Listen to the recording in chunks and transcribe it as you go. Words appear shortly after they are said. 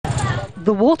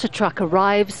The water truck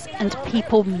arrives and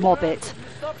people mob it.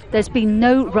 There's been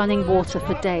no running water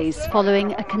for days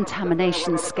following a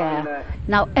contamination scare.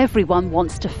 Now everyone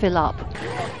wants to fill up.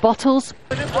 Bottles,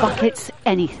 buckets,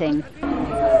 anything.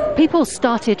 People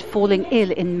started falling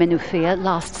ill in Menoufia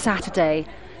last Saturday.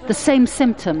 The same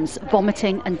symptoms,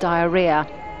 vomiting and diarrhoea.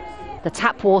 The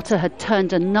tap water had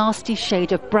turned a nasty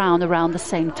shade of brown around the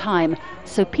same time,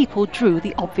 so people drew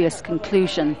the obvious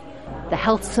conclusion. The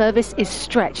health service is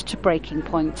stretched to breaking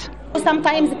point.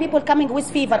 Sometimes people coming with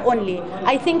fever only.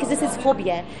 I think this is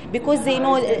phobia because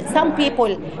some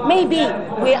people maybe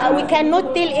we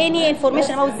cannot tell any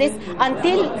information about this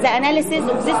until the analysis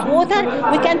of this water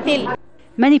we can tell.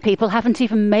 Many people haven't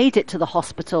even made it to the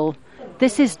hospital.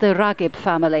 This is the Ragib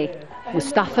family.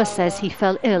 Mustafa says he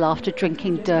fell ill after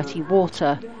drinking dirty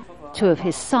water. 2 of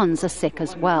his sons are sick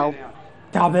as well.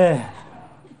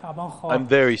 I'm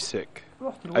very sick.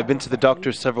 I've been to the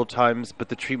doctor several times, but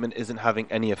the treatment isn't having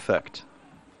any effect.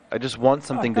 I just want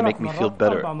something to make me feel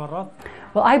better.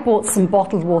 Well, I bought some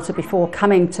bottled water before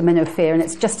coming to Menoufia, and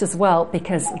it's just as well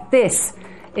because this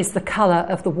is the colour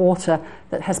of the water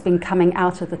that has been coming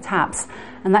out of the taps.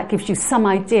 And that gives you some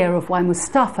idea of why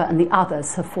Mustafa and the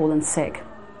others have fallen sick.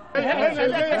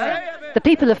 The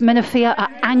people of Menoufia are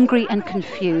angry and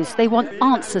confused. They want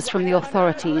answers from the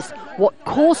authorities. What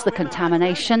caused the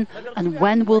contamination and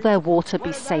when will their water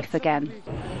be safe again?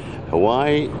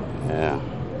 Why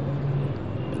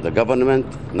the government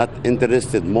not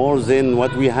interested more than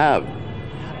what we have?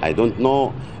 I don't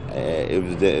know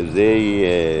if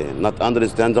they not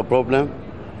understand the problem,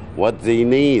 what they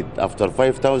need after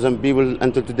 5,000 people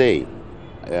until today.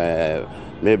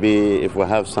 Maybe if we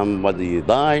have somebody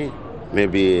die,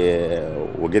 maybe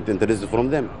we'll get interested from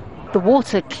them. The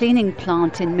water cleaning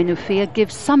plant in Menoufia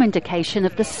gives some indication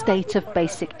of the state of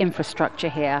basic infrastructure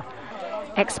here.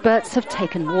 Experts have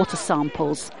taken water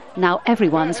samples. Now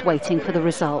everyone's waiting for the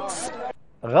results.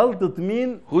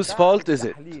 Whose fault is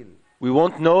it? We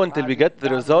won't know until we get the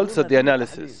results of the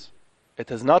analysis. It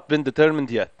has not been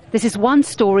determined yet. This is one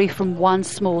story from one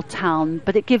small town,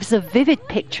 but it gives a vivid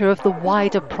picture of the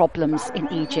wider problems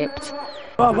in Egypt.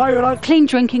 Clean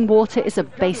drinking water is a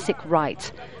basic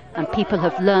right, and people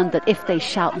have learned that if they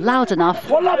shout loud enough,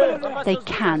 they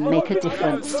can make a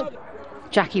difference.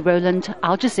 Jacky Rowland,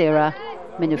 Al Jazeera,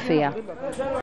 Menoufia.